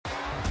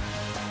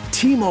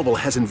T-Mobile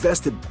has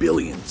invested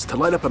billions to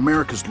light up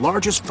America's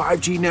largest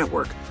 5G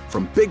network,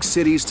 from big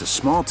cities to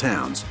small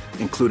towns,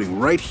 including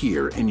right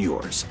here in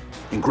yours.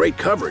 And great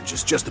coverage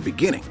is just the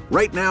beginning.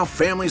 Right now,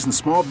 families and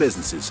small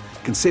businesses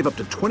can save up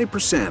to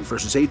 20%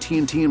 versus AT&T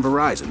and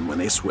Verizon when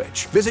they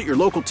switch. Visit your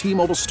local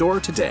T-Mobile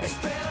store today.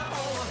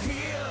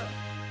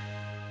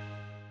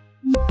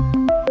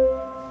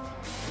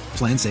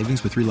 Plan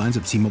savings with 3 lines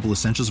of T-Mobile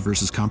Essentials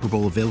versus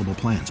comparable available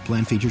plans.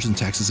 Plan features and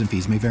taxes and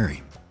fees may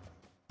vary.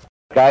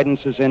 Guidance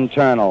is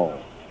internal.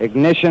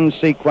 Ignition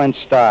sequence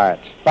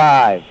starts.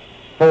 5,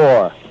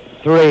 4,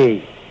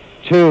 3,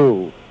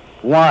 2,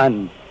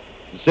 1,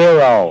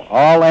 0.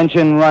 All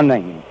engine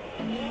running.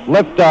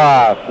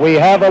 Liftoff. We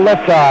have a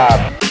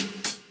liftoff.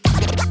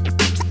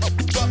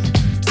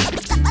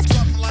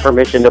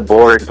 Permission to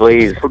board,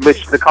 please.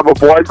 Permission to come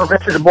aboard.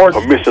 Permission to board.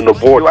 Permission to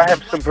board. Do I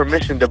have some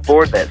permission to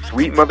board that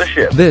sweet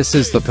mothership? This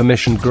is the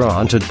Permission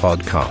Granted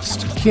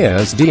podcast.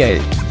 Here's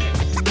DA.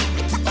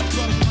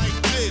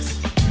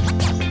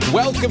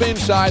 Welcome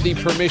inside the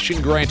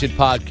Permission Granted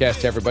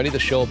podcast, everybody. The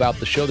show about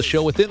the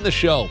show within the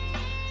show.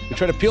 We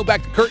try to peel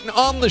back the curtain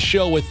on the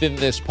show within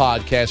this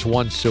podcast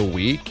once a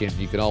week, and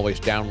you can always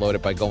download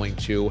it by going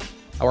to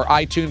our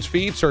iTunes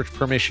feed, search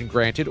Permission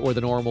Granted, or the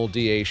normal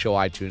DA Show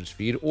iTunes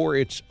feed, or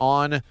it's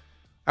on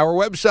our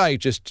website.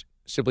 Just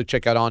simply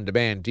check out On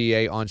Demand,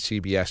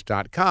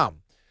 DAOnCBS.com.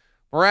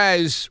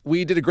 Whereas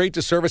we did a great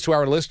disservice to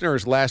our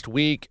listeners last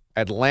week.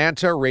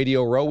 Atlanta,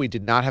 Radio Row, we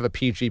did not have a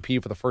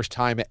PGP for the first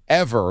time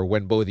ever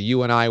when both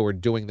you and I were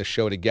doing the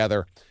show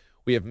together.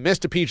 We have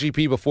missed a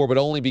PGP before, but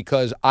only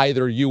because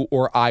either you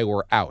or I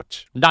were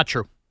out. Not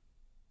true.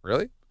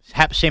 Really?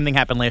 Same thing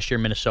happened last year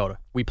in Minnesota.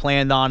 We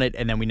planned on it,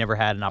 and then we never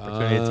had an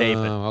opportunity to tape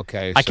it.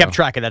 Okay. I kept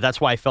track of that. That's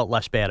why I felt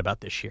less bad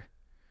about this year.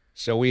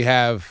 So we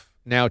have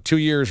now 2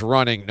 years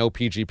running, no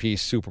PGP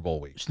Super Bowl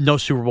week. No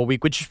Super Bowl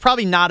week, which is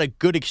probably not a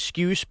good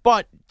excuse,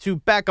 but to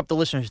back up the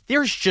listeners,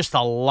 there's just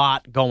a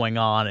lot going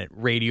on at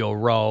Radio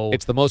Row.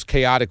 It's the most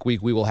chaotic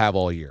week we will have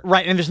all year.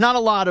 Right, and there's not a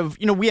lot of,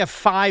 we have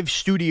 5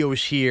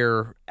 studios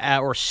here,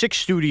 or 6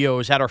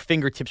 studios at our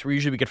fingertips where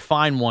usually we could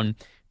find one.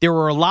 There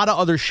were a lot of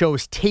other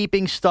shows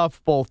taping stuff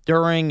both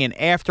during and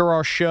after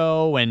our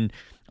show, and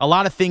a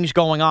lot of things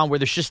going on where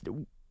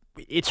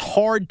it's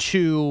hard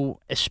to,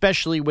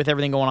 especially with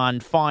everything going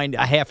on, find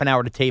a half an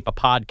hour to tape a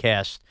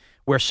podcast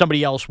where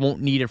somebody else won't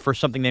need it for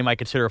something they might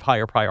consider of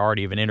higher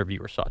priority of an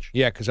interview or such.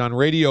 Yeah, because on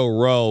Radio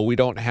Row, we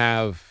don't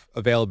have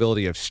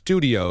availability of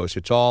studios.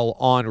 It's all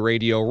on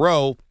Radio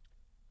Row.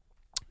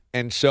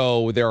 And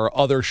so there are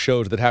other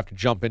shows that have to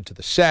jump into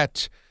the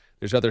set.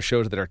 There's other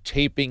shows that are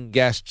taping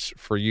guests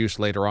for use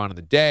later on in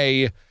the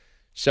day.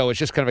 So it's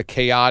just kind of a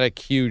chaotic,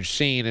 huge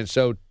scene. And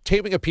so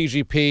taping a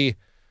PGP,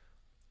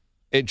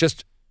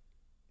 it's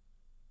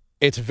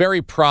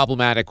very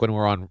problematic when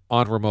we're on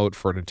remote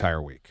for an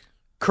entire week.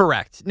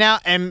 Correct. Now,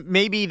 and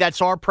maybe that's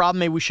our problem.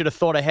 Maybe we should have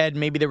thought ahead.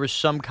 Maybe there was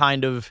some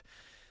kind of,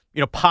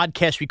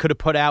 podcast we could have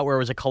put out where it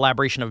was a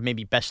collaboration of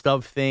maybe best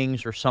of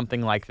things or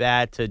something like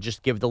that to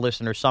just give the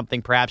listener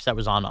something. Perhaps that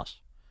was on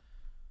us.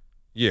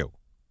 You.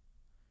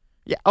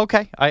 Yeah,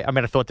 okay. I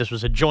thought this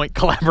was a joint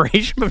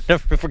collaboration.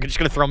 If we're just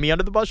going to throw me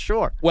under the bus,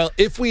 sure. Well,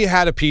 if we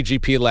had a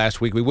PGP last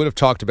week, we would have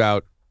talked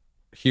about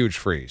Huge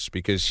Freeze,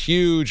 because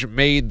Huge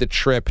made the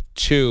trip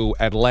to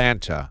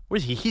Atlanta. What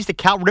is he? He's the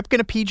Cal Ripken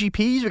of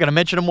PGPs? We're going to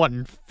mention him,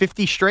 in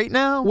 50 straight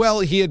now? Well,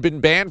 he had been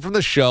banned from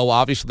the show.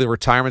 Obviously, the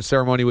retirement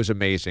ceremony was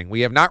amazing.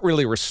 We have not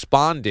really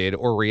responded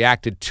or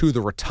reacted to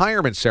the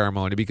retirement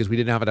ceremony because we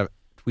did not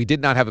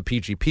have a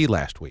PGP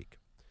last week.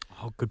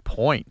 Oh, good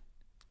point.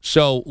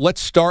 So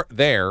let's start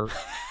there.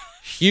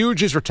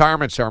 Huge's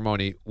retirement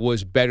ceremony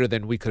was better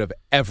than we could have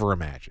ever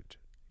imagined.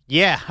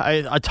 Yeah,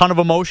 a ton of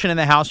emotion in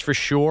the house for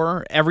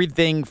sure.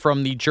 Everything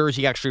from the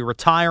jersey actually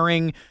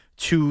retiring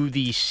to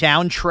the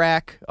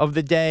soundtrack of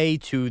the day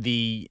to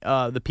the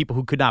people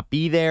who could not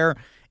be there.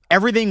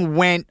 Everything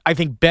went, I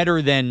think,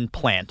 better than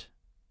planned.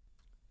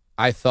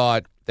 I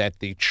thought that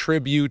the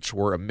tributes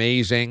were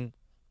amazing.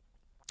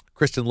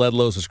 Kristen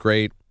Ledlow's was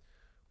great.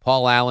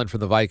 Paul Allen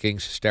from the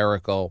Vikings,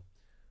 hysterical.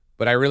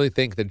 But I really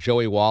think that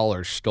Joey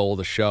Waller stole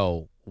the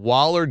show.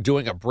 Waller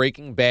doing a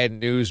Breaking Bad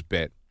news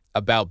bit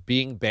about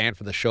being banned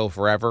from the show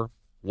forever.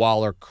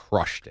 Waller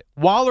crushed it.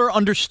 Waller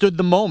understood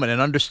the moment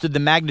and understood the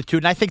magnitude,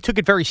 and I think took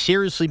it very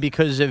seriously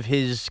because of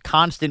his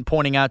constant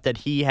pointing out that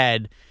he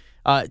had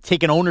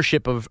taken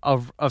ownership of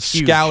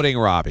Scouting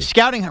Robbie.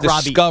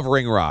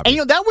 Discovering Robbie.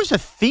 And, that was a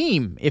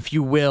theme, if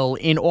you will,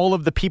 in all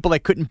of the people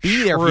that couldn't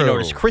be there, if you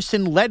notice.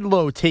 Kristen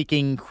Ledlow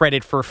taking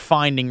credit for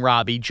finding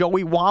Robbie.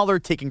 Joey Waller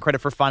taking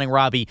credit for finding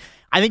Robbie.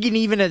 I think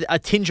even a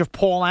tinge of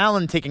Paul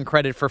Allen taking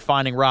credit for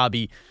finding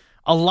Robbie.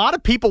 A lot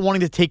of people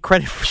wanting to take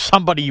credit for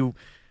somebody who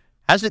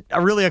hasn't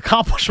really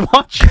accomplished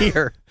much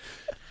here.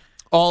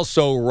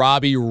 Also,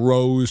 Robbie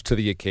rose to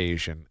the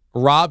occasion.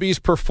 Robbie's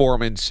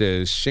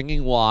performances,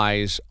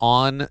 singing-wise,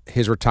 on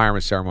his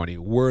retirement ceremony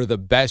were the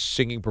best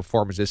singing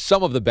performances,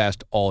 some of the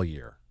best all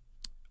year.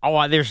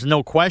 Oh, there's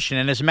no question.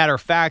 And as a matter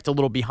of fact, a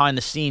little behind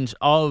the scenes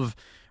of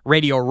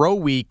Radio Row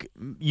week,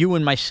 you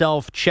and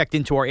myself checked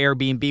into our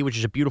Airbnb, which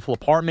is a beautiful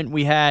apartment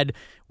we had.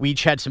 We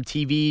each had some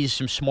TVs,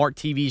 some smart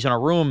TVs in our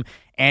room.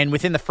 And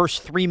within the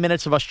first 3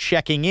 minutes of us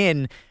checking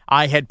in,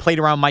 I had played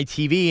around my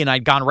TV and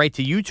I'd gone right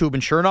to YouTube.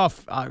 And sure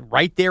enough,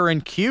 right there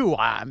in queue,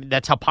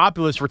 that's how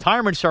popular this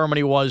retirement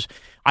ceremony was.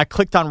 I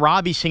clicked on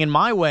Robbie singing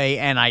My Way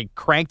and I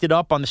cranked it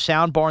up on the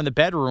sound bar in the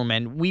bedroom.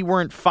 And we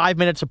weren't 5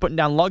 minutes of putting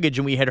down luggage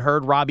and we had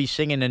heard Robbie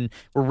singing and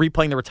we're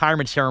replaying the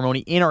retirement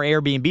ceremony in our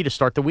Airbnb to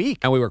start the week.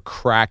 And we were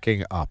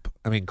cracking up.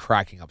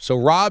 Cracking up. So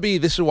Robbie,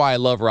 this is why I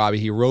love Robbie.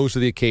 He rose to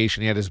the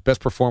occasion. He had his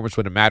best performance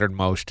when it mattered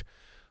most.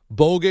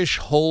 Bogish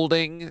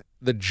holding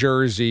the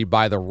jersey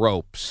by the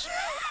ropes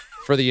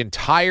for the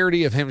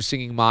entirety of him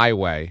singing My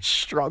Way.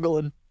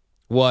 Struggling.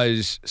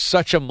 Was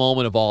such a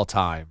moment of all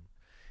time.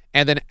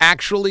 And then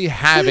actually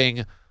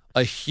having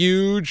a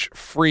huge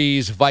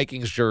Freeze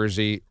Vikings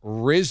jersey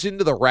risen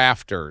to the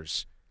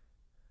rafters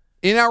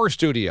in our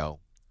studio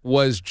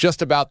was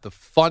just about the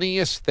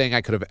funniest thing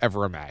I could have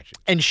ever imagined.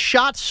 And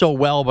shot so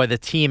well by the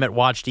team at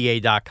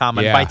WatchDA.com.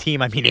 And by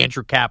team, I mean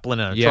Andrew Kaplan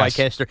and a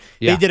TriCaster.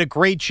 They did a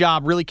great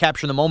job really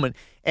capturing the moment.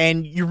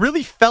 And you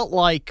really felt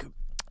like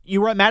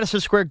you were at Madison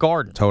Square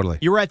Garden. Totally.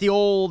 You were at the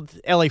old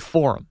LA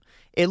Forum.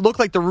 It looked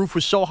like the roof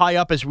was so high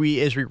up as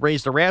we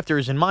raised the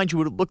rafters. And mind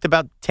you, it looked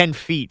about 10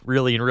 feet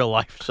really in real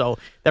life. So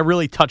that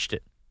really touched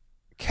it.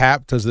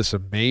 Cap does this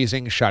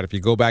amazing shot. If you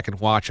go back and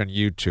watch on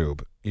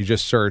YouTube, you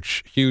just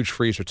search Huge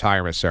Freeze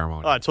retirement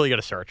ceremony. Oh, that's all you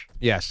got to search.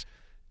 Yes.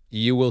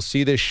 You will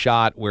see this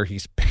shot where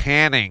he's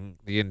panning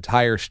the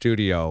entire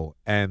studio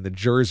and the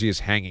jersey is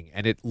hanging.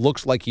 And it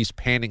looks like he's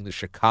panning the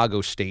Chicago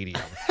Stadium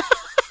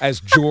as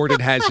Jordan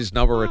has his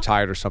number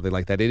retired or something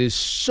like that. It is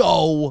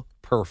so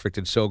perfect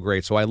and so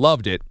great. So I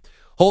loved it.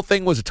 Whole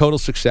thing was a total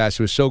success.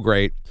 It was so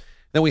great.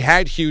 Then we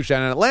had Huge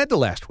down in Atlanta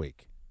last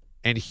week.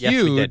 And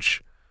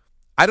Huge,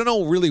 I don't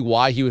know really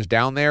why he was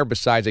down there,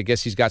 besides I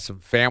guess he's got some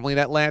family in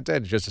Atlanta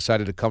and just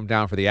decided to come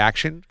down for the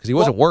action because he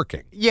wasn't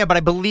working. Yeah, but I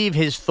believe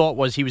his thought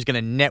was he was going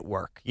to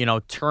network,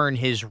 turn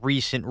his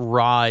recent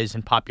rise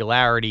in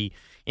popularity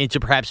into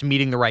perhaps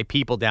meeting the right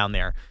people down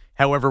there.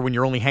 However, when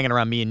you're only hanging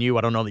around me and you,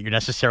 I don't know that you're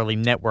necessarily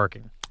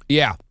networking.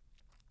 Yeah,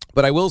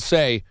 but I will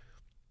say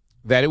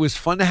that it was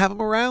fun to have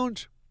him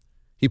around.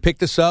 He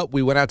picked us up.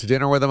 We went out to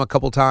dinner with him a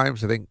couple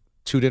times. I think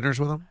 2 dinners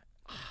with him.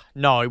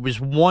 No, it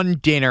was one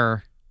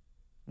dinner.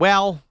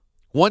 Well,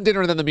 one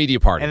dinner and then the media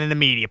party. And then the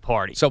media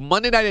party. So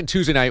Monday night and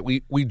Tuesday night,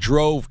 we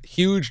drove.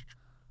 Huge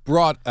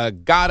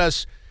got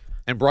us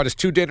and brought us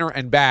to dinner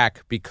and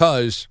back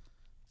because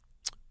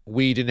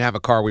we didn't have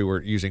a car. We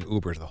were using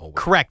Ubers the whole week.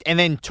 Correct. And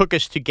then took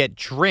us to get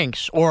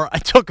drinks, or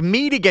it took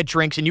me to get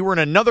drinks, and you were in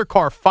another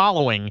car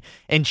following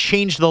and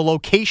changed the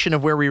location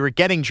of where we were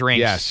getting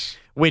drinks. Yes.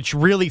 Which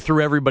really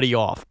threw everybody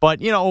off.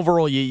 But,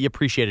 overall, you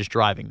appreciate his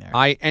driving there.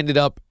 I ended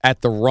up at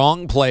the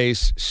wrong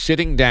place,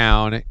 sitting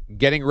down,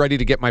 getting ready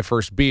to get my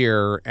first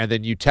beer, and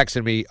then you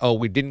texted me, oh,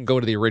 we didn't go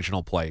to the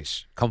original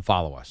place. Come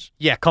follow us.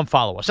 Yeah, come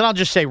follow us. And I'll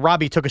just say,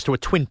 Robbie took us to a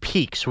Twin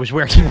Peaks, was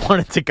where he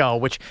wanted to go,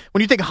 which,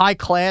 when you think high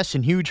class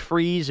and Huge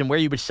Freeze and where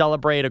you would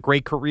celebrate a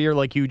great career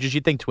like Huge's,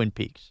 you think Twin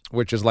Peaks.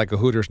 Which is like a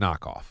Hooters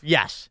knockoff.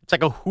 Yes. It's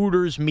like a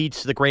Hooters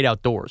meets the great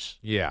outdoors.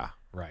 Yeah,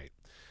 right.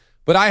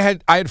 But I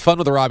had fun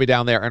with Robbie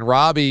down there. And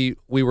Robbie,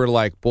 we were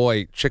like,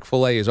 boy,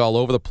 Chick-fil-A is all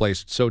over the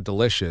place. It's so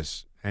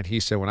delicious. And he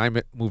said, when I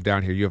moved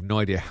down here, you have no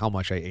idea how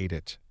much I ate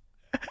it.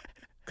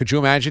 Could you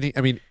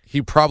imagine?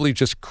 He probably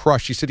just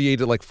crushed. He said he ate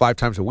it like 5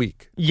 times a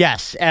week.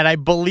 Yes, and I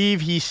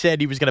believe he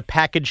said he was going to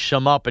package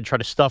some up and try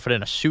to stuff it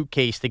in a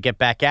suitcase to get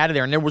back out of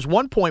there. And there was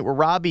one point where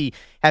Robbie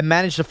had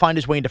managed to find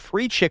his way into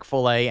free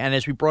Chick-fil-A, and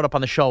as we brought up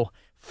on the show,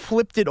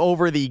 flipped it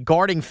over the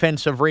guarding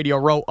fence of Radio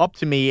Row up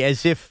to me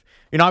as if,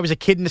 I was a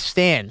kid in the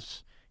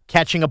stands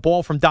catching a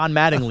ball from Don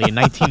Mattingly in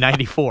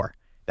 1994.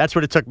 That's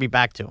what it took me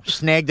back to.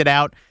 Snagged it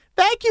out.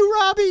 Thank you,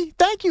 Robbie.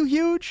 Thank you,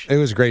 Huge. It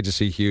was great to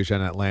see Huge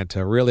in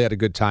Atlanta. Really had a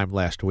good time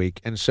last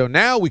week. And so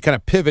now we kind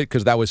of pivot,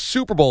 because that was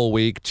Super Bowl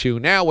week, to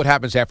now what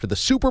happens after the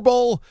Super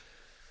Bowl.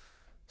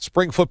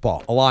 Spring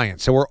Football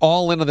Alliance. So we're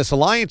all in on this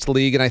Alliance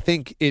League, and I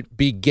think it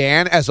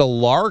began as a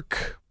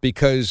lark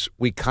because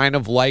we kind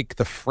of like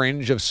the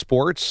fringe of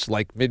sports,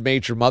 like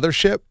Mid-Major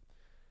Mothership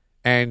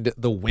and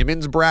the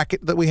women's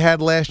bracket that we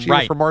had last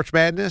year for March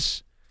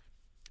Madness.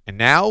 And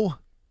now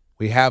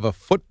we have a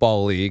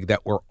football league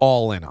that we're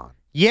all in on.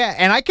 Yeah,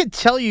 and I could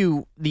tell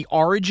you the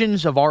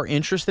origins of our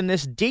interest in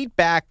this date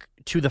back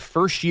to the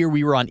first year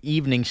we were on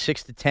evening,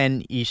 6 to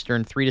 10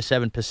 Eastern, 3 to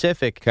 7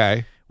 Pacific.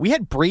 Okay. We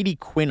had Brady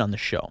Quinn on the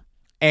show.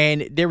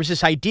 And there was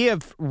this idea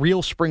of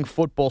real spring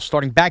football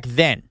starting back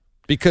then.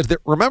 Because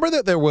remember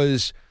that there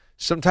was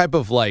some type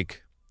of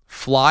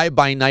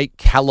fly-by-night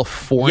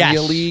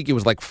California league? It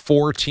was like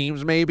 4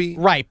 teams maybe?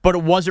 Right, but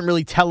it wasn't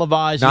really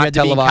televised. Not you had to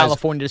televised. be in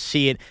California to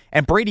see it.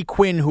 And Brady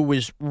Quinn, who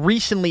was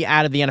recently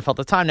out of the NFL at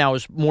the time, now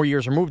is more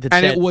years removed.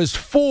 And it was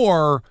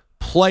for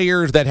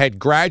players that had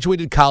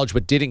graduated college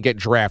but didn't get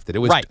drafted. It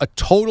was Right. a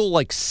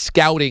total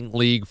scouting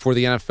league for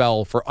the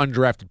NFL for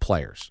undrafted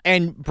players.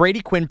 And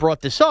Brady Quinn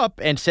brought this up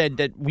and said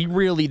that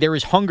there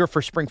is hunger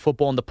for spring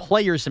football, and the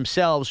players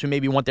themselves who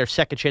maybe want their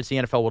second chance in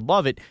the NFL would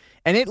love it.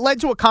 And it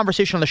led to a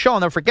conversation on the show, I'll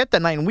never forget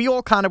that night, and we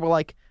all kind of were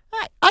like,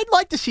 I'd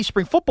like to see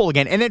spring football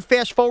again. And then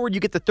fast forward, you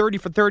get the 30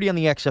 for 30 on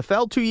the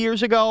XFL 2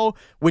 years ago,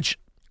 which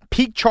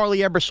piqued Charlie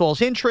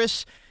Ebersol's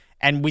interest.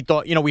 And we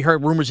thought, we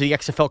heard rumors of the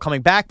XFL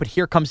coming back, but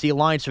here comes the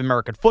Alliance of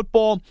American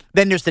Football.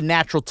 Then there's the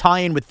natural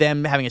tie-in with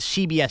them having a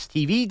CBS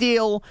TV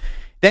deal.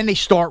 Then they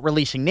start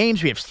releasing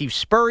names. We have Steve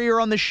Spurrier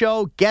on the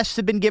show. Guests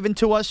have been given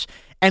to us.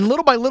 And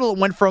little by little, it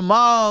went from,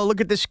 look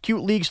at this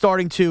cute league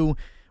starting to,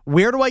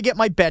 where do I get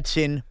my bets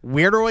in?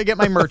 Where do I get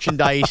my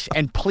merchandise?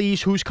 And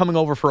please, who's coming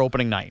over for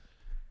opening night?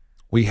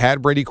 We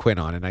had Brady Quinn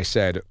on, and I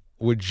said,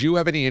 would you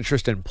have any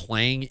interest in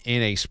playing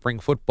in a spring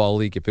football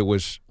league if it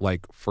was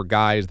for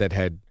guys that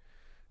had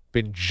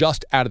been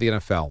just out of the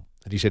NFL?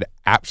 And he said,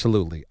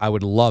 absolutely. I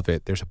would love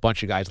it. There's a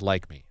bunch of guys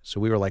like me. So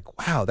we were like,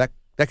 wow, that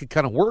could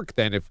kind of work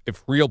then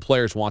if real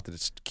players wanted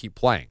to keep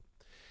playing.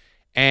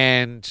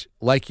 And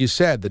like you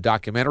said, the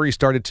documentary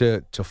started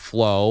to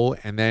flow,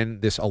 and then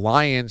this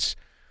alliance,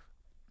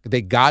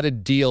 they got a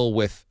deal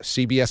with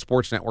CBS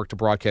Sports Network to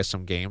broadcast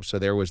some games. So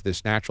there was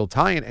this natural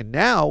tie-in. And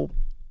now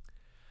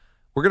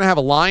we're going to have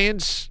a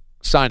Lions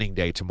signing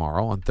day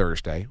tomorrow on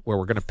Thursday where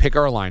we're going to pick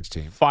our Lions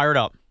team. Fired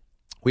up.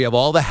 We have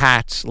all the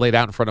hats laid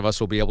out in front of us.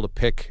 We'll be able to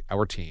pick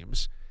our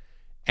teams.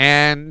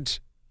 And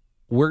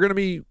we're going to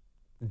be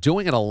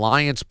doing an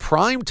Alliance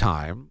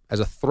primetime as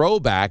a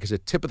throwback, as a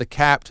tip of the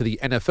cap to the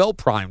NFL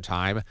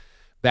primetime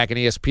back in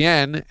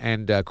ESPN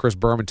and Chris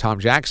Berman, Tom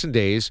Jackson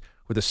days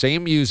with the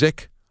same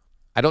music.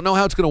 I don't know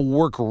how it's going to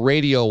work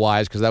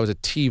radio-wise because that was a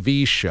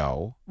TV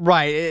show.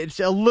 Right. It's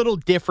a little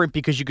different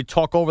because you could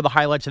talk over the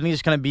highlights. I think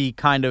it's going to be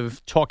kind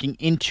of talking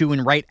into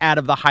and right out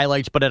of the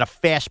highlights, but at a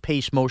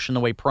fast-paced motion the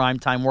way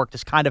primetime worked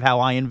is kind of how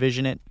I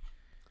envision it.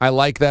 I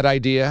like that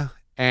idea,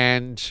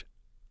 and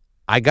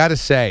I got to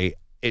say,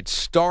 it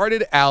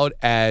started out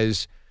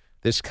as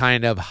this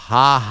kind of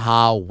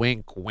ha-ha,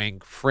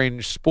 wink-wink,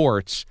 fringe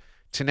sports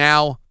to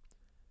now,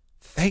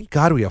 thank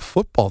God we have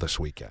football this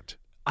weekend.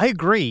 I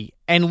agree.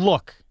 And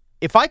look,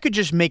 if I could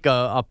just make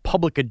a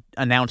public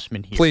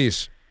announcement here.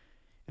 Please.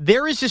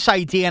 There is this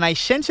idea, and I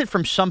sense it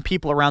from some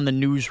people around the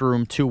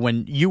newsroom, too,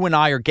 when you and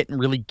I are getting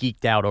really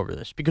geeked out over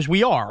this, because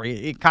we are.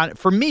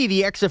 For me,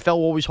 the XFL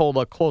will always hold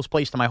a close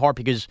place to my heart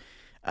because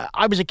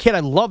I was a kid. I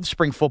loved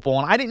spring football,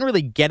 and I didn't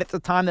really get at the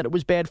time that it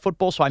was bad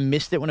football, so I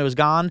missed it when it was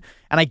gone.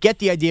 And I get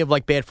the idea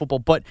of bad football,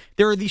 but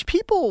there are these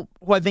people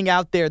who I think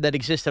out there that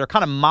exist that are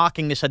kind of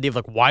mocking this idea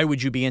of why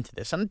would you be into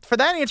this? And for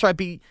that answer,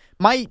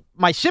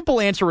 my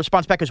simple answer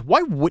response back is,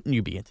 why wouldn't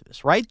you be into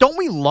this, right? Don't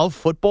we love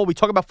football? We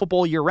talk about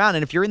football year round,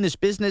 and if you're in this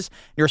business,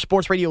 you're a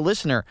sports radio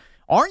listener,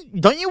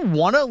 don't you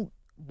want to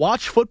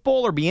watch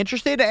football or be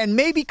interested? And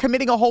maybe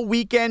committing a whole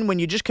weekend when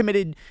you just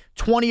committed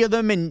 20 of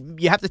them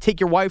and you have to take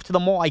your wife to the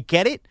mall, I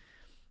get it.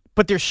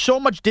 But there's so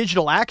much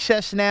digital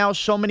access now,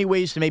 so many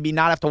ways to maybe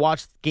not have to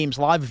watch games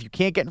live if you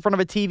can't get in front of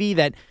a TV,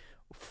 that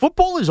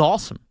football is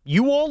awesome.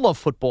 You all love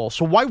football,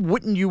 so why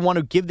wouldn't you want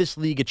to give this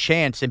league a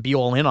chance and be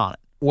all in on it?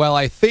 Well,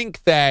 I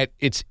think that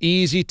it's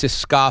easy to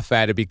scoff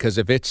at it because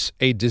if it's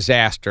a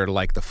disaster,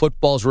 like the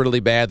football's really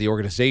bad, the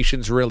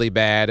organization's really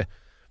bad,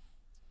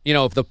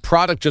 if the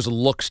product just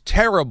looks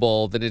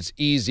terrible, then it's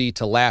easy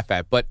to laugh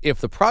at. But if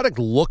the product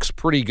looks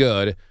pretty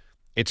good,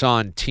 it's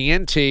on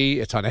TNT,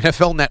 it's on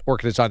NFL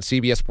Network, and it's on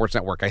CBS Sports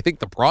Network, I think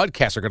the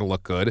broadcasts are going to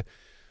look good.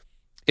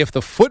 If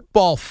the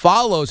football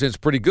follows and it's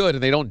pretty good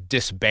and they don't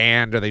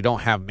disband or they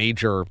don't have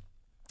major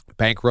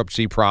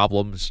bankruptcy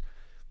problems,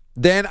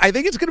 then I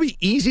think it's going to be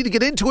easy to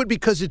get into it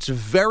because it's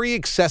very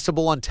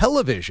accessible on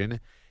television,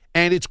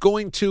 and it's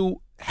going to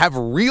have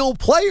real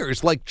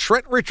players like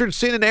Trent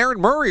Richardson and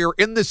Aaron Murray are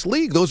in this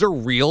league. Those are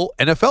real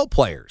NFL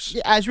players.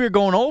 As we were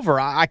going over,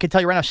 I can tell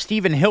you right now,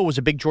 Stephen Hill was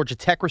a big Georgia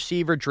Tech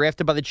receiver,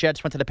 drafted by the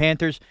Jets, went to the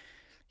Panthers.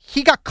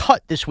 He got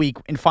cut this week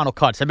in Final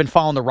Cuts. I've been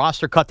following the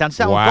roster cut down. That's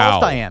how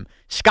involved I am.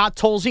 Scott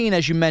Tolzien,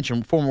 as you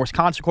mentioned, former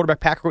Wisconsin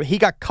quarterback, Packer, he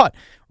got cut.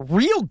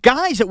 Real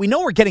guys that we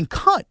know are getting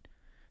cut.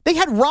 They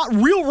had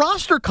real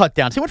roster cut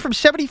downs. They went from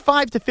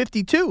 75 to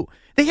 52.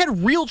 They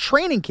had real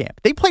training camp.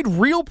 They played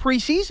real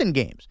preseason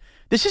games.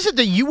 This isn't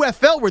the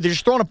UFL where they're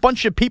just throwing a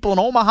bunch of people in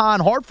Omaha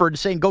and Hartford and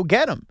saying, go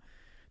get them.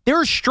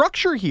 There is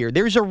structure here.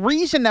 There's a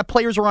reason that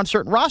players are on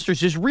certain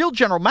rosters. There's real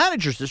general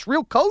managers. There's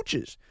real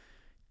coaches.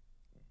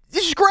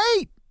 This is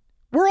great.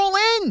 We're all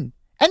in.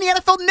 And the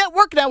NFL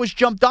Network now has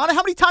jumped on it.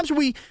 How many times are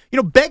we,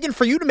 begging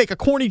for you to make a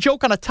corny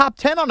joke on a top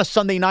 10 on a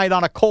Sunday night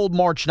on a cold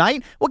March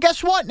night? Well,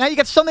 guess what? Now you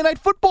got Sunday Night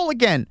Football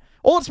again.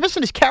 All it's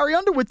missing is Carrie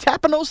Underwood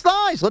tapping those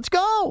thighs. Let's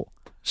go.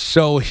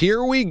 So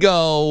here we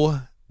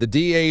go. The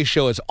DA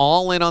show is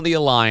all in on the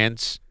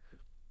Alliance.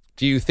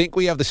 Do you think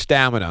we have the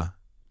stamina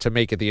to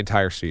make it the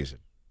entire season?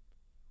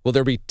 Will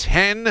there be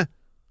 10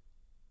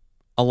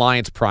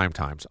 Alliance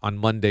primetimes on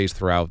Mondays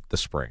throughout the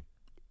spring?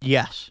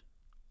 Yes.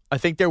 I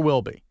think there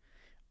will be.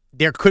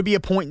 there could be a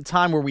point in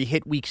time where we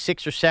hit week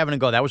 6 or 7 and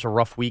go, that was a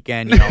rough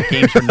weekend.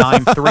 Games are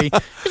 9-3.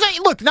 Because,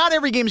 look, not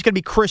every game is going to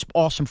be crisp,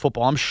 awesome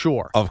football, I'm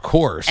sure. Of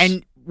course.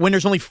 And when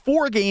there's only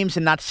 4 games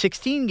and not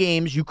 16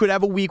 games, you could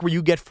have a week where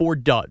you get 4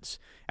 duds.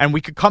 And we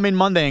could come in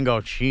Monday and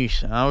go,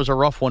 geez, that was a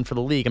rough one for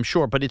the league, I'm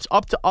sure. But it's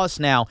up to us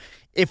now.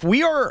 If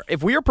we are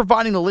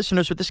providing the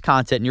listeners with this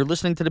content, and you're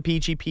listening to the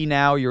PGP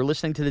now, you're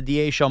listening to the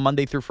DA show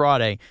Monday through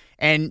Friday,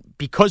 and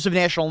because of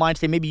National Alliance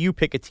Day, maybe you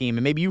pick a team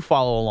and maybe you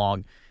follow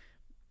along,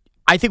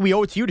 I think we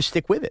owe it to you to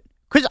stick with it.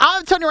 Because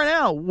I'm telling you right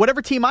now,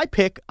 whatever team I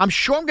pick, I'm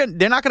sure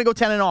they're not going to go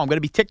 10-0. I'm going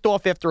to be ticked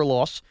off after a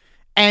loss,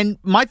 and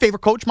my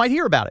favorite coach might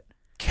hear about it.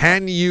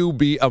 Can you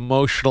be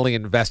emotionally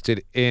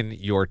invested in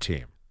your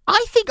team?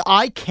 I think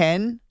I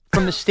can,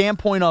 from the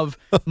standpoint of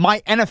my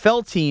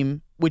NFL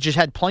team, which has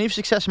had plenty of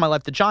success in my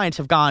life. The Giants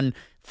have gone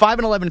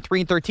 5-11,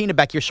 3-13 to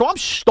back year. So I'm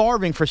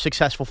starving for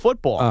successful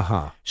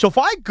football. So if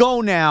I go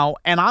now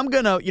and I'm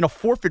going to,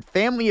 forfeit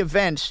family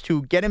events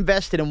to get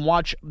invested and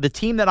watch the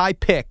team that I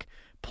pick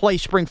play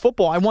spring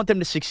football, I want them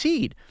to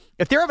succeed.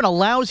 If they're having a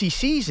lousy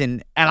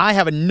season and I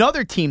have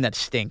another team that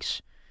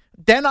stinks,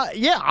 then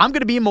I'm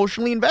going to be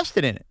emotionally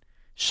invested in it.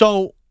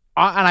 So,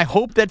 and I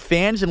hope that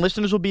fans and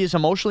listeners will be as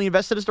emotionally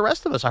invested as the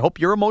rest of us. I hope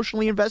you're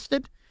emotionally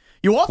invested.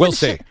 You often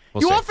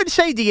often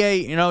say, DA,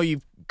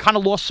 you've kind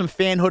of lost some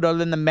fanhood other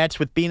than the Mets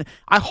with being.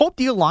 I hope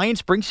the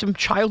Alliance brings some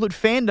childhood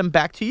fandom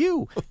back to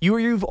you.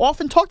 You've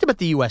often talked about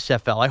the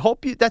USFL. I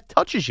hope that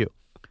touches you.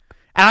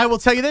 And I will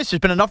tell you this: there's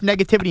been enough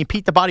negativity in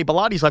Pete the Body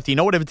Bellatti's left.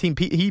 Whatever team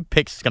he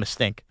picks is going to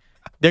stink.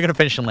 They're going to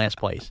finish in last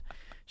place.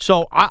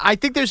 So I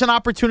think there's an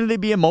opportunity to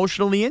be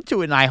emotionally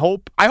into it, and I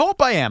hope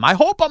I am. I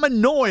hope I'm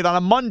annoyed on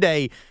a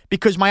Monday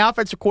because my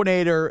offensive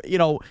coordinator,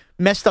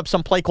 messed up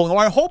some play calling, or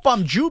I hope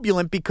I'm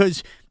jubilant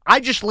because I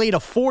just laid a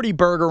 40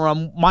 burger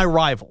on my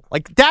rival.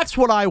 Like, that's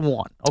what I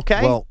want,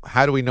 okay? Well,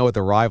 how do we know what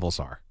the rivals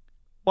are?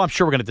 Well, I'm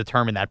sure we're going to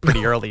determine that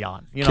pretty early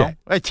on. Okay.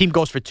 A team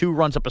goes for 2,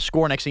 runs up a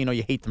score, next thing you know,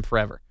 you hate them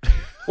forever.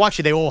 Well,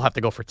 actually, they all have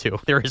to go for 2.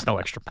 There is no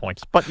extra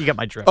points, but you get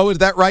my drift. Oh, is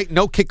that right?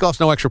 No kickoffs,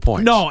 no extra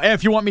points? No,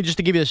 if you want me just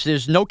to give you this,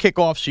 there's no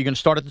kickoffs, so you're going to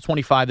start at the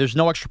 25. There's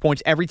no extra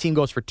points. Every team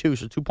goes for 2,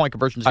 so 2-point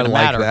conversion is going to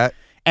matter. That.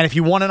 And if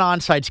you want an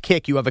onside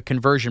kick, you have a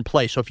conversion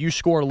play. So if you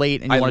score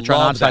late and you want to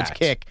try an onside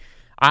kick,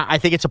 I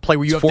think it's a play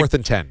where you have 4th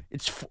and 10.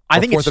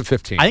 I think 4th and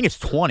 15. I think it's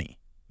 20.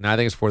 No, I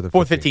think it's 4th and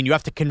 15. 4th 15. You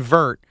have to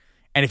convert,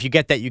 and if you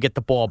get that, you get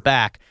the ball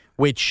back,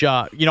 which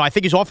I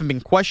think has often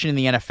been questioned in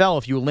the NFL.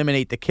 If you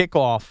eliminate the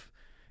kickoff,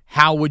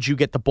 how would you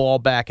get the ball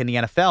back in the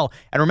NFL?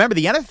 And remember,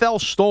 the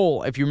NFL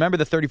stole, if you remember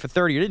the 30 for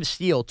 30, or didn't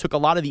steal, took a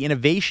lot of the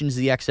innovations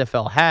the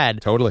XFL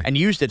had and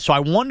used it. So I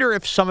wonder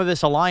if some of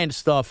this Alliance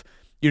stuff,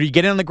 you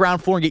get in on the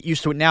ground floor and get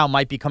used to it now,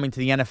 might be coming to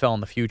the NFL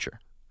in the future.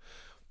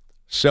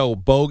 So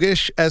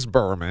Bogusch as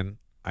Berman,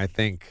 I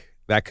think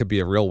that could be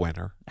a real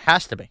winner. It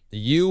has to be.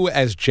 You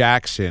as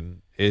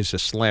Jackson is a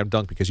slam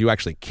dunk because you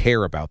actually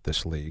care about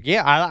this league.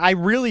 Yeah, I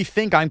really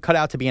think I'm cut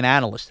out to be an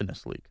analyst in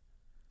this league.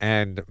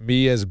 And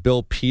me as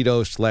Bill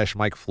Pito /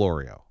 Mike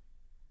Florio.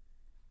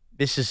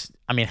 This is,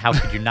 how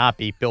could you not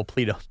be Bill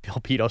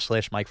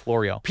Pito / Mike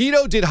Florio?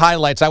 Pito did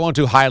highlights. I won't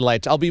do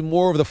highlights. I'll be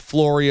more of the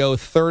Florio,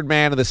 third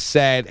man of the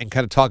set, and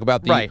kind of talk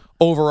about the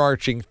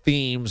overarching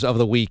themes of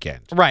the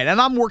weekend. Right, and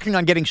I'm working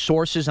on getting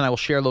sources, and I will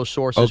share those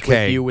sources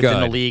with you within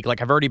the league.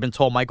 Like, I've already been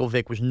told Michael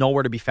Vick was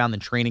nowhere to be found in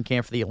training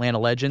camp for the Atlanta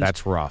Legends.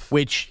 That's rough.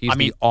 Which, he's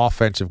the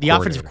offensive coordinator.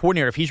 The offensive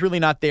coordinator, if he's really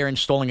not there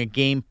installing a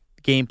game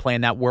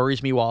plan, that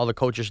worries me while other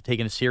coaches are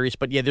taking it serious.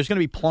 But, yeah, there's going to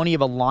be plenty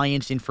of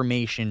Alliance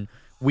information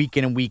week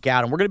in and week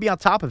out, and we're going to be on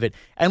top of it.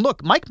 And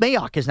look, Mike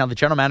Mayock is now the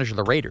general manager of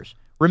the Raiders.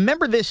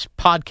 Remember this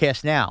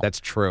podcast now.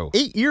 That's true.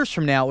 8 years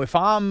from now, if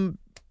I'm,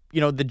 the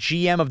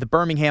GM of the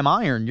Birmingham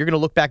Iron, you're going to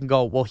look back and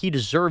go, well, he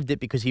deserved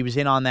it because he was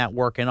in on that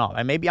working up.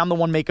 And maybe I'm the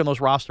one making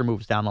those roster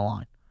moves down the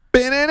line.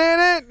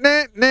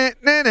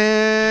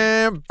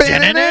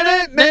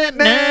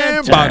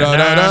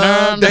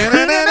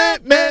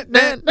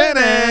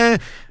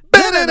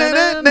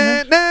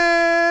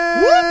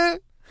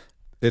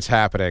 It's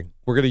happening.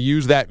 We're going to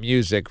use that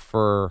music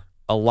for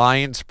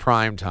Alliance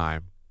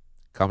Primetime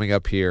coming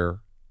up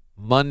here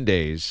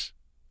Mondays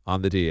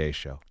on the DA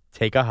Show.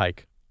 Take a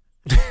hike.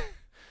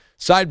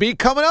 Side B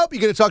coming up. You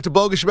going to talk to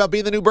Bogusch about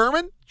being the new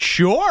Berman?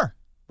 Sure.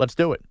 Let's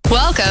do it.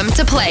 Welcome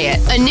to Play It,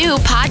 a new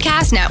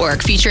podcast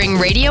network featuring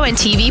radio and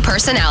TV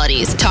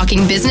personalities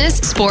talking business,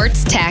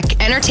 sports, tech,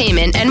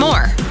 entertainment, and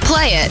more.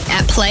 Play it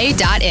at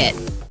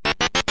play.it.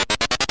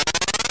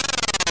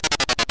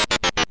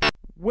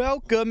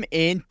 Welcome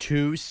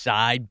into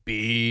Side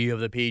B of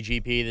the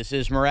PGP. This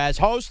is Mraz,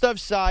 host of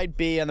Side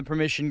B on the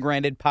Permission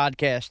Granted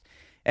podcast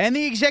and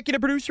the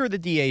executive producer of the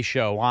DA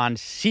Show on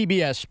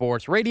CBS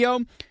Sports Radio.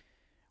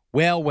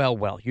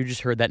 Well, you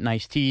just heard that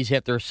nice tease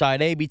after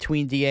Side A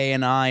between DA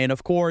and I, and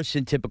of course,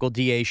 in typical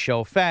DA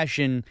Show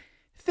fashion,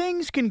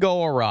 things can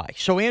go awry.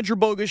 So Andrew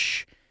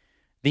Bogusch,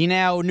 the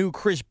now new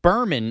Chris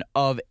Berman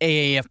of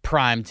AAF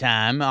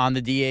Primetime on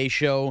the DA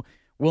Show,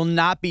 will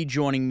not be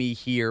joining me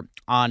here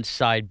on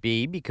Side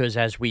B because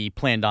as we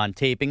planned on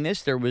taping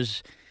this, there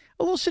was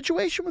a little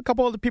situation with a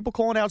couple other people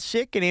calling out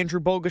sick and Andrew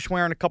Bogusch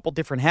wearing a couple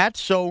different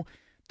hats. So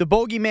the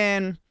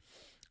bogeyman,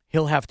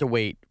 he'll have to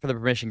wait for the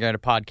Permission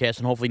Granted podcast,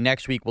 and hopefully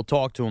next week we'll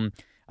talk to him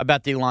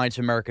about the Alliance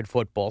of American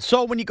Football.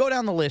 So when you go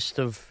down the list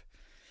of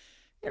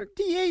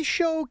DA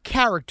show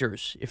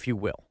characters, if you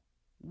will,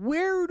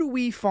 where do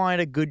we find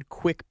a good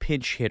quick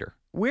pinch hitter?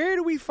 Where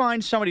do we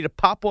find somebody to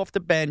pop off the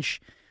bench,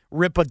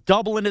 rip a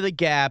double into the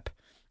gap,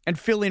 and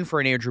fill in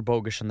for an Andrew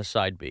Bogusch on the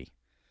side B?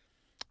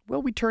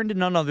 Well, we turned to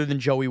none other than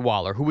Joey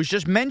Waller, who was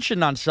just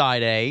mentioned on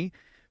side A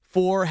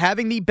for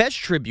having the best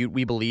tribute,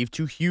 we believe,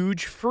 to Hugh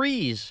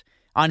Freeze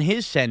on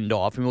his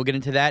send-off. And we'll get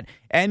into that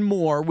and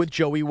more with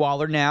Joey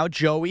Waller now.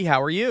 Joey,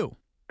 how are you?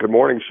 Good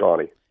morning,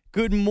 Shawnee.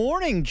 Good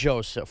morning,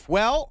 Joseph.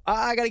 Well,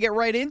 I got to get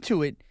right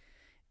into it.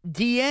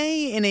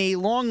 DA in a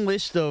long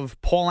list of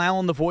Paul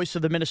Allen, the voice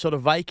of the Minnesota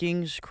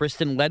Vikings,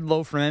 Kristen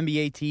Ledlow from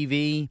NBA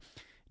TV,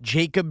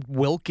 Jacob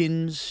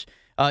Wilkins,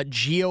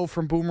 Gio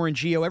from Boomer and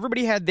Gio.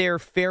 Everybody had their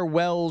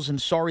farewells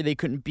and sorry they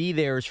couldn't be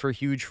theirs for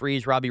Hugh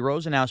Freeze, Robbie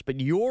Rosenhaus,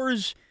 but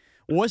yours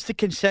was the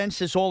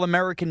consensus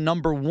All-American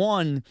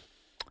 #1.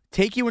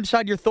 Take you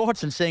inside your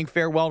thoughts and saying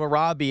farewell to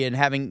Robbie and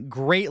having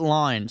great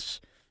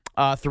lines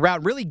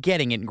throughout, really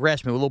getting it and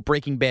grasping it with a little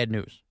Breaking Bad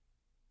news.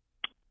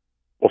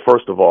 Well,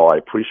 first of all, I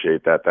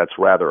appreciate that. That's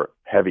rather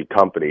heavy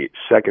company.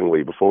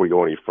 Secondly, before we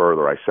go any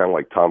further, I sound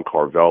like Tom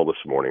Carvel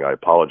this morning. I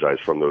apologize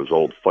from those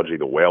old Fudgy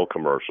the Whale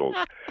commercials,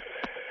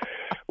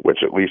 which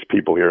at least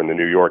people here in the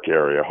New York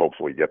area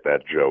hopefully get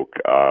that joke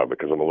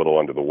because I'm a little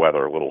under the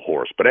weather, a little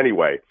hoarse. But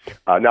anyway,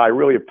 no, I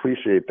really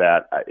appreciate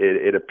that.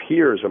 It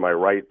appears, am I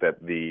right,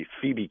 that the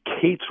Phoebe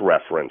Cates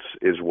reference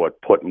is what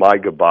put my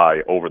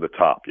goodbye over the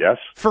top, yes?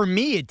 For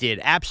me, it did,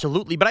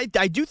 absolutely. But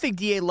I do think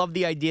DA loved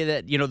the idea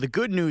that, you know, the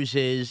good news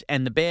is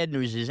and the bad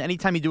news is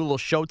anytime you do a little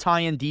show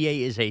tie-in,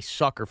 DA is a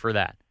sucker for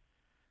that.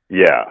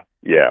 Yeah.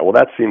 Well,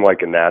 that seemed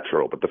like a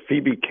natural. But the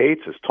Phoebe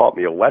Cates has taught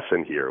me a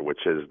lesson here,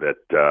 which is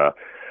that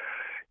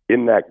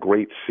in that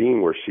great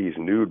scene where she's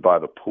nude by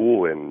the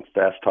pool in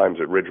Fast Times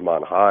at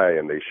Ridgemont High,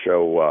 and they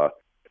show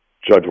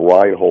Judge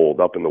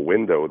Reinhold up in the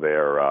window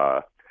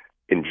there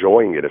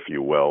enjoying it, if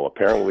you will.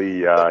 Apparently,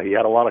 he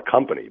had a lot of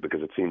company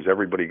because it seems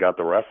everybody got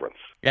the reference.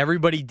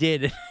 Everybody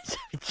did.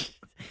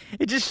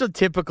 It's just so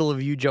typical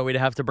of you, Joey, to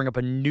have to bring up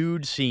a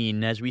nude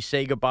scene as we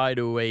say goodbye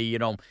to a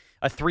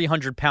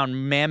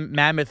 300-pound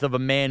mammoth of a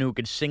man who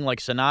could sing like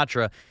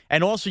Sinatra.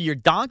 And also your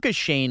Donka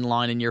Shane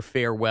line in your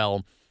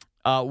farewell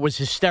was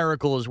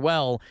hysterical as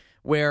well,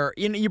 where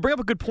you bring up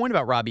a good point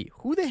about Robbie.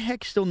 Who the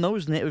heck still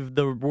knows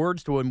the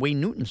words to a Wayne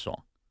Newton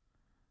song?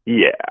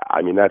 Yeah,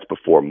 I mean, that's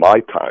before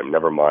my time,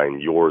 never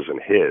mind yours and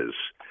his.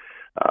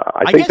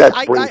 I was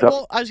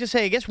going to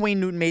say, I guess Wayne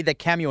Newton made that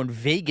cameo in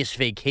Vegas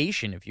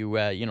Vacation, if you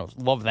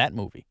love that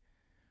movie.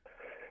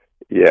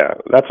 Yeah,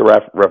 that's a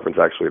reference,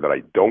 actually, that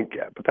I don't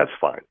get, but that's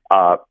fine.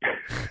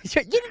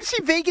 You didn't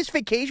see Vegas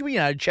Vacation? Were you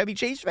not a Chevy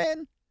Chase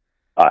fan?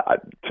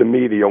 To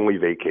me, the only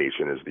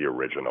Vacation is the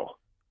original.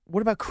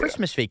 What about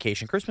Christmas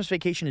Vacation? Christmas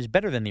Vacation is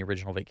better than the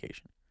original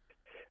Vacation.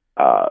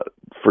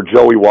 For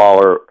Joey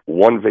Waller,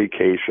 one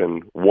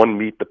Vacation, one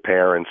Meet the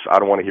Parents. I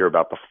don't want to hear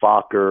about the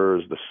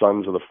Fockers, the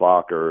sons of the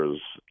Fockers.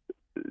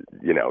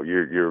 You know,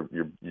 you're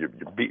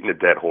beating a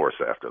dead horse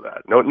after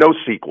that. No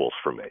sequels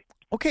for me.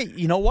 Okay,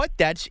 you know what?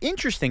 That's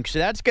interesting. So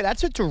that's good.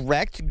 That's a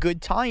direct,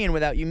 good tie-in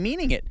without you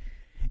meaning it.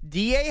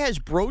 DA has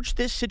broached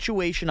this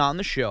situation on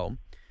the show,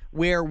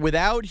 where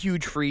without Hugh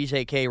Freeze,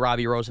 a.k.a.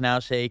 Robbie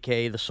Rosenhaus,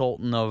 a.k.a. the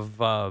Sultan of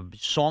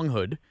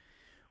Songhood,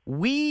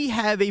 we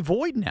have a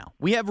void now.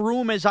 We have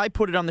room, as I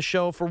put it on the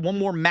show, for one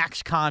more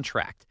max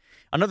contract,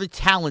 another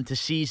talent to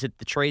seize at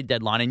the trade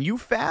deadline. And you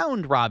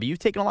found, Robbie, you've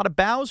taken a lot of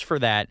bows for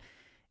that.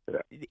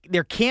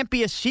 There can't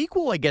be a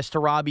sequel, I guess, to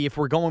Robbie if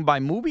we're going by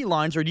movie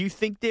lines, or do you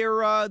think there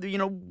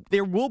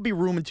will be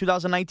room in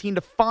 2019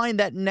 to find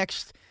that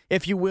next,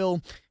 if you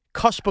will,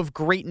 cusp of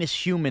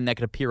greatness human that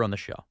could appear on the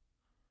show?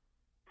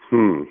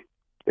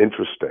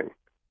 Interesting.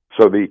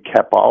 So the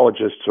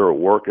capologists are at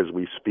work as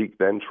we speak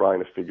then trying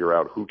to figure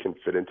out who can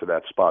fit into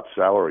that spot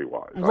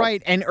salary-wise. Huh?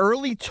 Right, and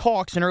early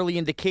talks and early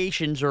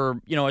indications, or,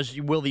 as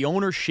you will, the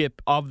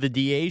ownership of the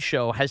DA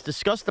show has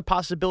discussed the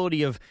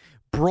possibility of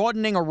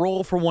broadening a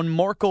role for one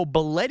Marco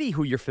Belletti,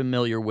 who you're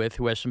familiar with,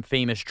 who has some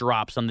famous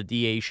drops on the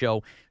DA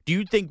show. Do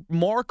you think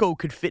Marco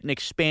could fit an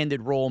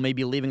expanded role,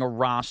 maybe leaving a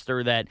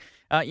roster that,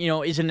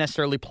 isn't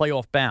necessarily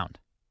playoff bound?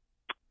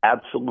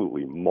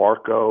 Absolutely.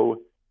 Marco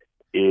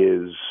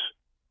is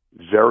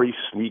very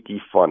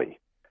sneaky funny.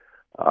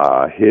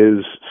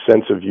 His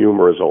sense of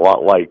humor is a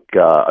lot like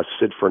a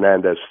Sid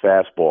Fernandez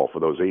fastball for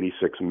those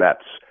 86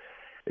 Mets.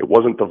 It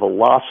wasn't the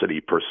velocity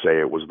per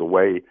se. It was the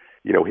way,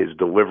 his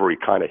delivery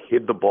kind of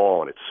hid the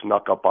ball and it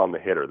snuck up on the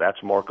hitter. That's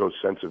Marco's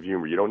sense of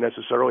humor. You don't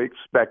necessarily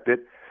expect it.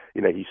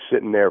 He's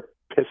sitting there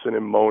pissing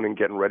and moaning,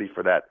 getting ready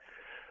for that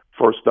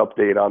first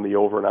update on the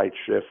overnight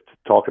shift,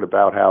 talking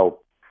about how,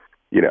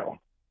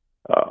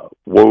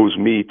 woe's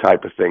me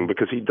type of thing,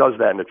 because he does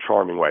that in a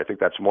charming way. I think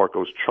that's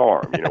Marco's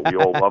charm. We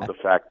all love the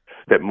fact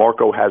that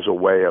Marco has a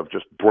way of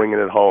just bringing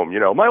it home.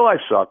 My life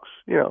sucks.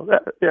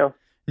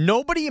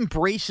 Nobody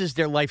embraces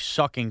their life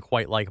sucking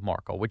quite like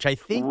Marco, which I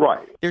think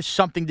there's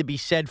something to be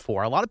said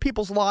for. A lot of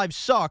people's lives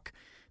suck.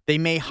 They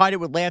may hide it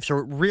with laughs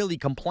or really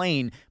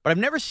complain, but I've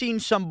never seen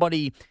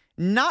somebody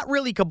not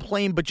really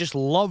complain but just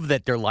love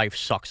that their life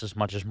sucks as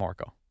much as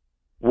Marco.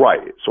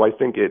 Right. So I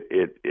think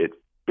it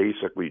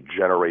basically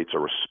generates a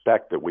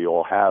respect that we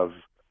all have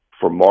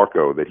for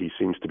Marco, that he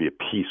seems to be at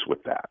peace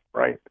with that,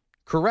 right?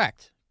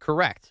 Correct.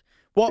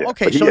 Well, yeah.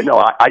 Okay, but so...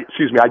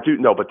 excuse me, I do,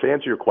 no, but to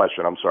answer your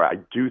question, I'm sorry, I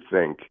do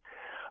think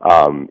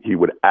he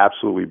would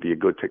absolutely be a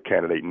good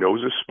candidate.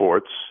 Knows his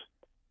sports,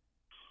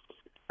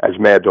 as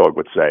Mad Dog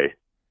would say,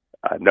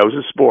 knows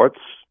his sports,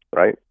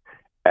 right?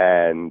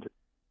 And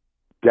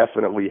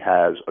definitely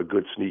has a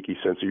good sneaky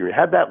sense of humor. He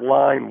had that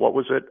line, what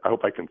was it? I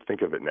hope I can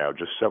think of it now,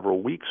 just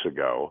several weeks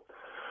ago,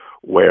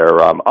 where,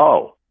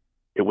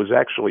 it was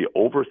actually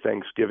over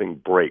Thanksgiving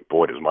break.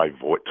 Boy, does my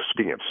voice,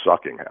 speaking of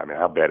sucking, I mean,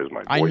 how bad is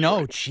my voice? I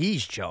know.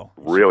 Jeez, Joe.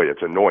 Really,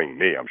 it's annoying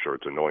me. I'm sure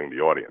it's annoying the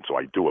audience, so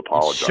I do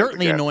apologize. It's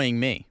certainly again. Annoying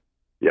me.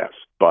 Yes,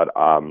 but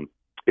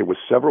it was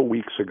several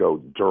weeks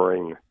ago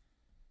during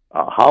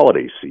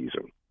holiday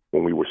season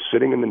when we were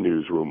sitting in the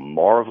newsroom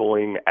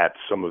marveling at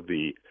some of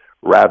the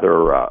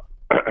rather,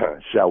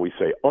 shall we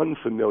say,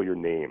 unfamiliar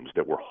names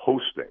that were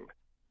hosting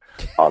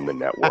on the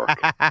network.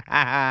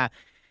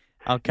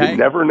 Okay. You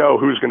never know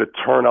who's going to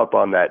turn up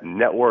on that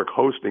network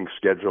hosting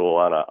schedule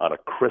on a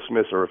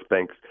Christmas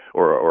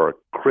or a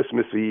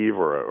Christmas Eve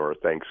or a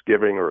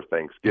Thanksgiving or a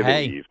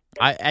Thanksgiving Eve.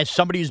 As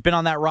somebody who's been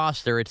on that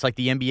roster, it's like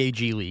the NBA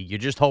G League. You're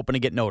just hoping to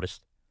get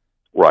noticed.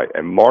 Right.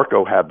 And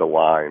Marco had the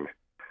line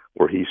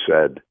where he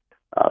said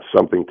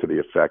something to the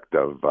effect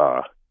of,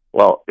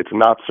 well, it's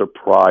not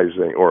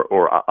surprising,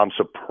 or I'm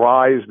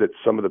surprised that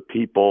some of the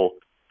people,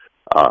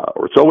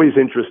 or it's always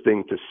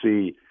interesting to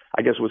see,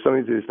 I guess with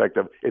something to the effect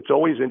of, it's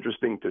always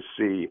interesting to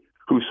see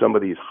who some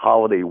of these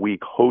holiday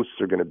week hosts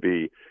are going to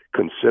be,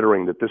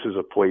 considering that this is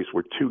a place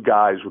where two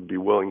guys would be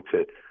willing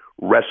to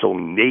wrestle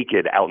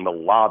naked out in the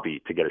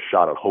lobby to get a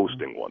shot at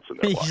hosting once in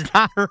their life. He's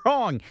not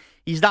wrong.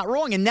 He's not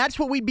wrong. And that's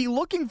what we'd be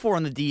looking for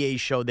on the DA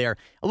show there.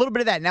 A little bit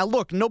of that. Now,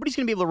 look, nobody's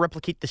going to be able to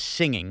replicate the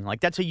singing.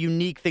 Like, that's a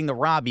unique thing to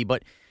Robbie,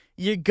 but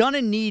you're going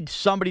to need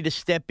somebody to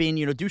step in,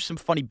 do some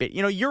funny bit.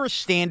 You're a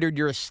standard,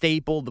 you're a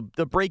staple,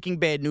 the Breaking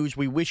Bad news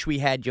we wish we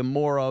had you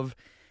more of.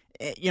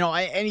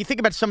 And you think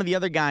about some of the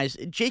other guys,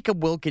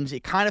 Jacob Wilkins,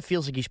 it kind of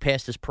feels like he's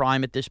past his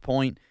prime at this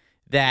point.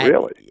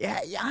 Really? Yeah,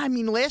 I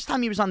mean, last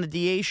time he was on the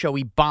DA show,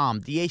 he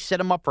bombed. DA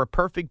set him up for a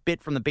perfect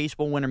bit from the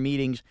baseball winter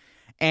meetings,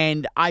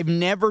 and I've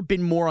never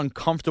been more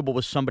uncomfortable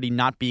with somebody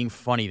not being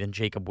funny than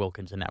Jacob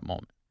Wilkins in that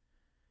moment.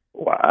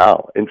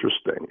 Wow,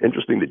 interesting.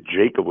 Interesting that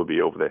Jacob would be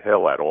over the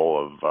hill at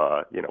all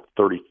of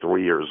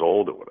 33 years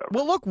old or whatever.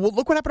 Well, look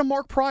what happened to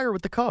Mark Pryor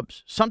with the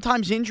Cubs.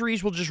 Sometimes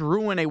injuries will just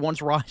ruin a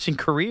once rising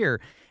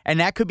career, and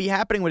that could be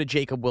happening with a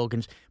Jacob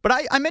Wilkins. But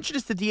I mentioned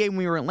this to DA when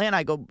we were in Atlanta.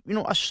 I go,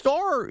 a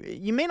star,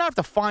 you may not have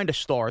to find a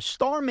star. A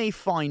star may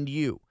find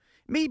you.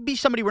 It may be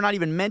somebody we're not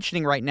even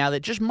mentioning right now that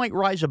just might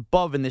rise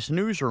above in this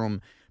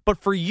newsroom. But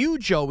for you,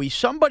 Joey,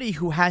 somebody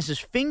who has his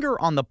finger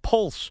on the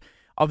pulse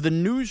of the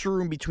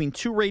newsroom between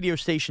two radio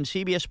stations,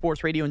 CBS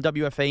Sports Radio and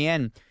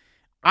WFAN,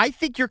 I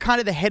think you're kind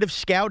of the head of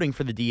scouting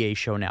for the DA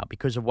show now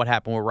because of what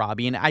happened with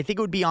Robbie. And I think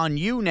it would be on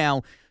you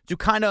now to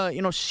kind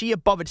of, see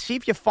above it, see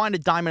if you find a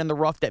diamond in the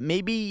rough that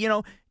maybe,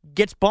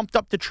 gets bumped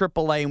up to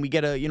AAA and we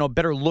get a,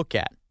 better look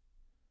at.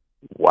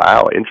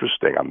 Wow,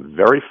 interesting. I'm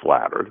very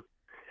flattered.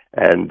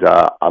 And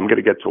I'm going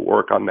to get to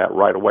work on that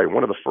right away.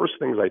 One of the first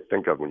things I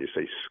think of when you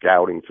say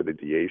scouting for the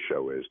DA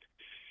show is,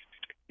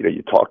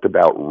 you talked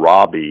about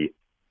Robbie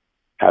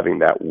having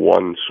that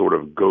one sort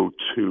of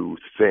go-to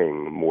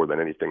thing more than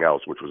anything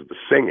else, which was the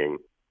singing.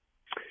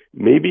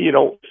 Maybe you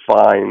don't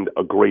find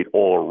a great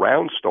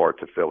all-around star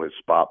to fill his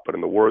spot, but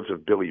in the words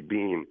of Billy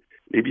Beane,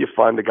 maybe you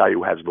find the guy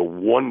who has the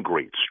one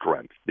great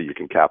strength that you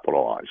can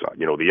capitalize on,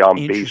 the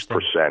on-base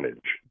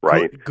percentage,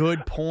 right?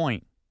 Good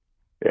point.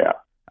 Yeah.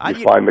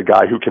 You find the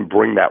guy who can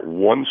bring that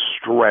one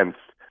strength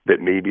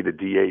that maybe the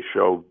DA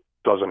show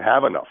doesn't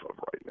have enough of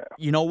right now.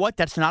 You know what?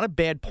 That's not a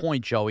bad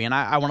point, Joey. And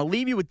I want to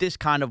leave you with this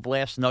kind of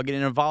last nugget.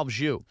 It involves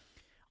you.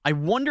 I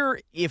wonder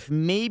if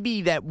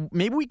maybe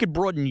we could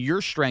broaden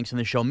your strengths in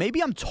the show.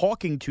 Maybe I'm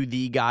talking to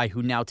the guy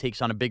who now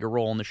takes on a bigger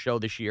role in the show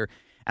this year.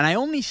 And I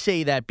only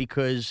say that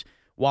because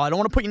while I don't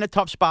want to put you in a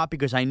tough spot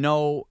because I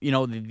know,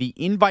 the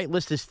invite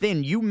list is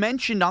thin, you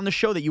mentioned on the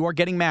show that you are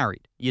getting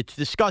married. You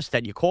discussed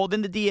that. You called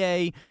in the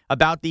DA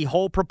about the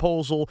whole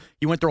proposal.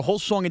 You went through a whole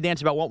song and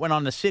dance about what went on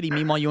in the city.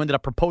 Meanwhile, you ended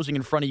up proposing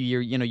in front of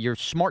your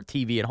smart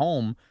TV at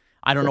home.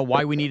 I don't know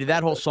why we needed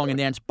that whole song and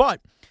dance. But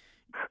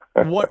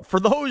what for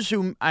those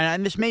who,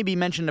 and this may be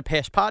mentioned in a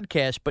past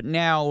podcast, but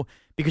now,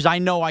 because I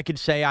know I could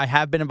say I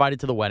have been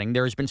invited to the wedding,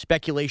 there has been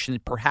speculation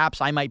that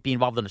perhaps I might be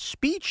involved in a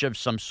speech of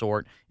some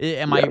sort.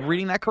 Am I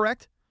reading that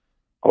correct?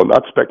 Oh,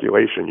 not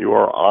speculation. You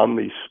are on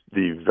the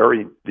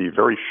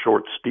very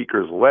short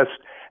speakers list,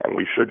 and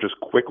we should just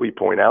quickly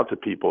point out to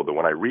people that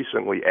when I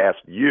recently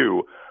asked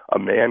you, a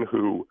man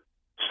who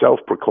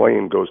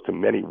self-proclaimed goes to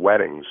many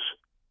weddings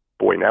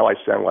Boy, now I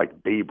sound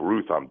like Babe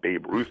Ruth on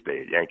Babe Ruth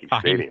Day at Yankee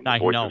Stadium. The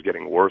voice is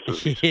getting worse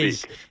as we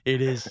speak.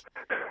 It is.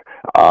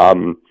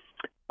 I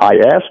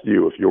asked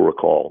you, if you'll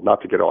recall,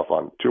 not to get off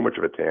on too much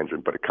of a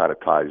tangent, but it kind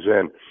of ties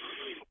in.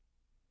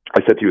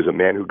 I said to you, as a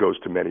man who goes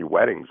to many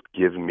weddings,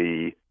 give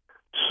me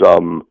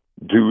some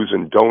do's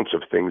and don'ts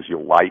of things you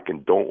like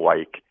and don't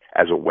like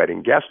as a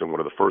wedding guest. And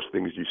one of the first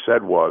things you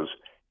said was,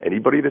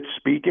 anybody that's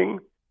speaking,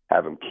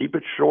 have them keep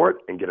it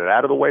short and get it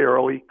out of the way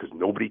early because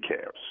nobody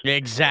cares.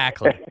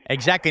 Exactly. And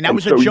that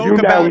was so a joke you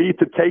about. now need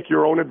to take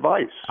your own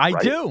advice. I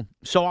do.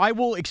 So I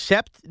will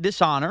accept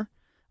this honor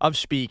of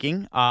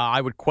speaking.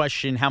 I would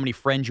question how many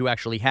friends you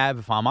actually have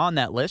if I'm on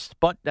that list,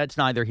 but that's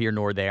neither here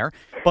nor there.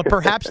 But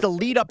perhaps the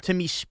lead up to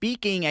me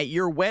speaking at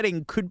your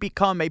wedding could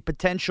become a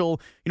potential,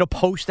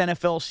 post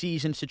NFL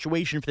season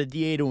situation for the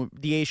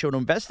DA show to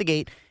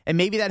investigate, and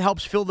maybe that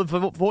helps fill the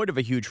void of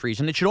a huge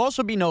freeze. And it should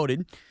also be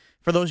noted,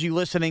 for those of you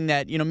listening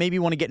that, maybe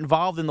want to get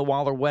involved in the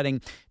Waller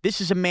wedding, this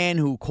is a man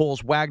who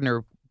calls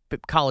Wagner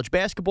college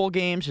basketball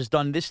games, has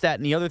done this, that,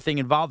 and the other thing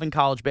involving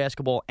college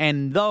basketball.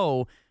 And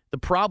though the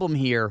problem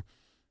here,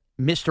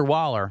 Mr.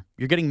 Waller,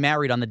 you're getting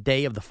married on the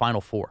day of the Final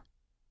Four.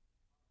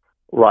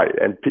 Right.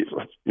 And,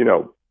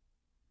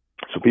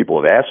 so people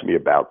have asked me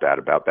about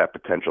that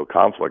potential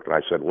conflict. And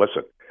I said,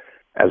 listen,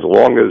 as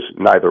long as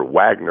neither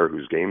Wagner,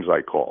 whose games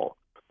I call,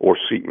 or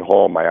Seton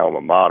Hall, my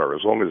alma mater,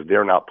 as long as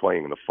they're not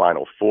playing in the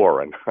Final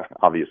Four, and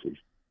obviously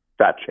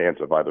fat chance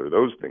of either of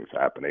those things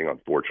happening,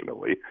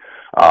 unfortunately,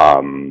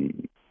 I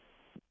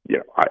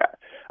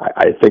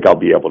think I'll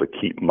be able to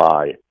keep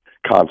my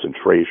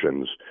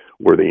concentrations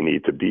where they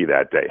need to be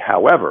that day.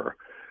 However,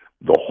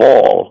 the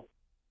hall,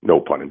 no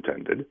pun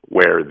intended,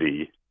 where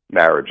the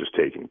marriage is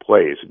taking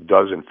place,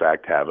 does in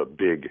fact have a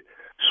big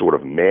sort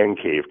of man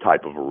cave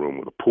type of a room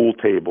with a pool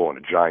table and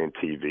a giant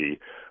TV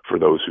for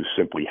those who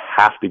simply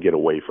have to get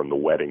away from the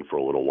wedding for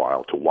a little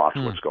while to watch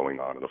what's going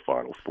on in the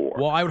Final Four.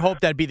 Well, I would hope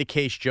that'd be the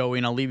case, Joey,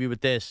 and I'll leave you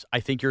with this. I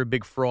think you're a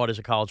big fraud as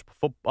a college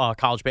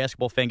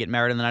basketball fan getting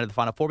married on the night of the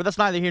Final Four, but that's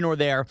neither here nor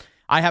there.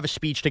 I have a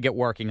speech to get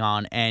working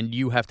on, and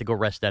you have to go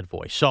rest that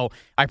voice. So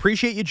I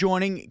appreciate you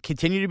joining.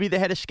 Continue to be the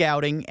head of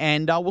scouting,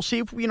 and we'll see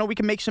if we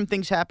can make some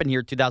things happen here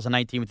in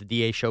 2019 with the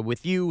DA show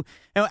with you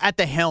at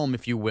the helm,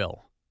 if you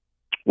will.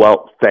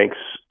 Well, thanks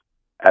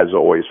as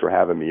always for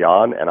having me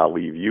on, and I'll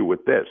leave you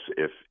with this.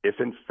 If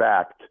in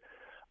fact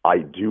I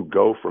do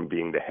go from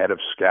being the head of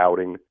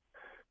scouting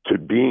to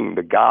being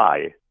the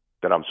guy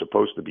that I'm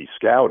supposed to be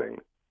scouting,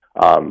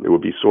 it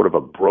would be sort of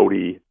a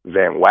Brody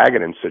Van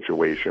Wagenen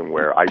situation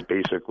where I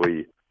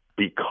basically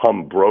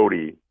become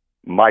Brody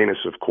minus,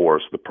 of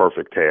course, the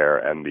perfect hair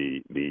and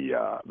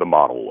the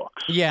model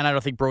looks. Yeah, and I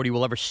don't think Brody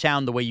will ever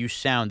sound the way you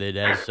sounded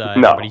as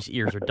everybody's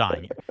ears are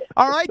dying.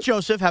 All right,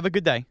 Joseph, have a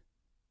good day.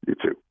 You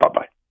too.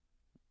 Bye-bye.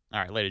 All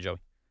right, later, Joey.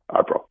 All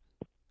right, bro.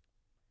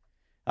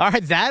 All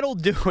right, that'll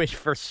do it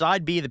for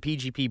Side B of the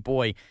PGP.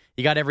 Boy,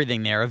 you got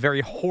everything there. A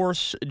very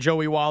hoarse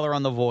Joey Waller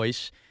on the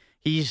voice.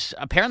 He's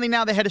apparently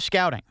now the head of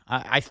scouting.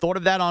 I thought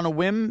of that on a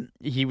whim.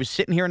 He was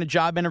sitting here in a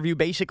job interview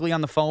basically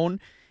on the phone.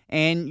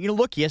 And,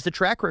 look, he has the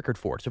track record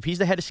for it. So if he's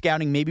the head of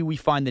scouting, maybe we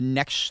find the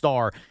next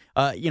star.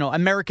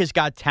 America's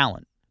Got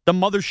Talent. The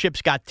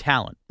Mothership's Got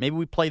Talent. Maybe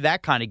we play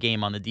that kind of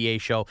game on the DA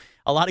show.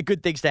 A lot of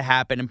good things to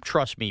happen. And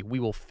trust me, we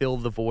will fill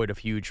the void of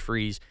Huge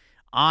Freeze.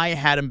 I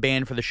had him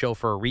banned for the show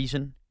for a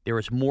reason. There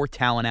is more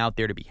talent out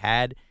there to be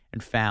had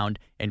and found,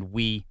 and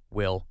we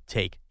will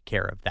take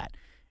care of that.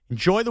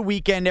 Enjoy the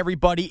weekend,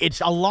 everybody.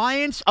 It's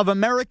Alliance of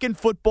American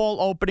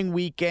Football opening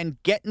weekend.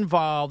 Get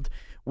involved.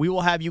 We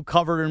will have you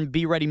covered and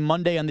be ready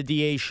Monday on the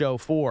DA show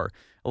for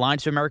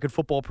Alliance of American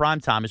Football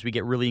Primetime as we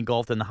get really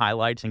engulfed in the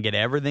highlights and get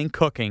everything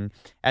cooking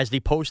as the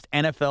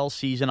post-NFL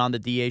season on the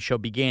DA show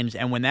begins.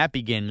 And when that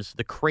begins,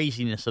 the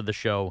craziness of the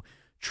show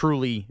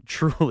truly,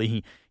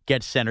 truly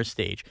gets center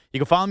stage. You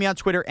can follow me on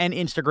Twitter and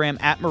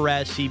Instagram at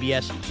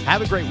MrazCBS.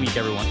 Have a great week,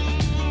 everyone.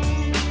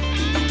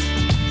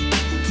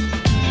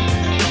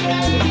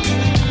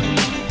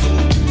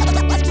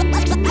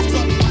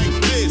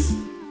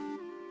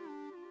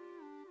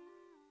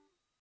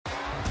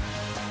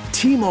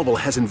 T-Mobile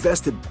has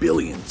invested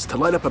billions to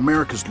light up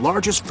America's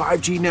largest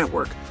 5G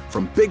network,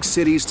 from big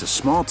cities to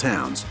small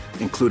towns,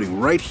 including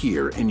right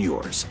here in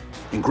yours.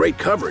 And great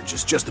coverage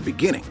is just the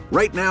beginning.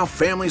 Right now,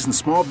 families and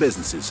small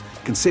businesses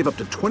can save up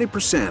to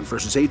 20%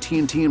 versus AT&T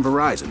and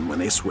Verizon when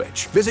they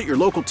switch. Visit your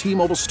local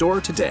T-Mobile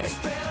store today.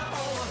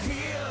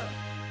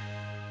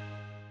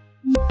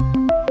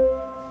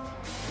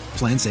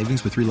 Plan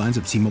savings with 3 lines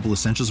of T-Mobile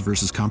Essentials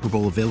versus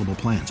comparable available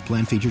plans.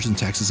 Plan features and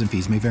taxes and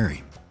fees may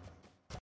vary.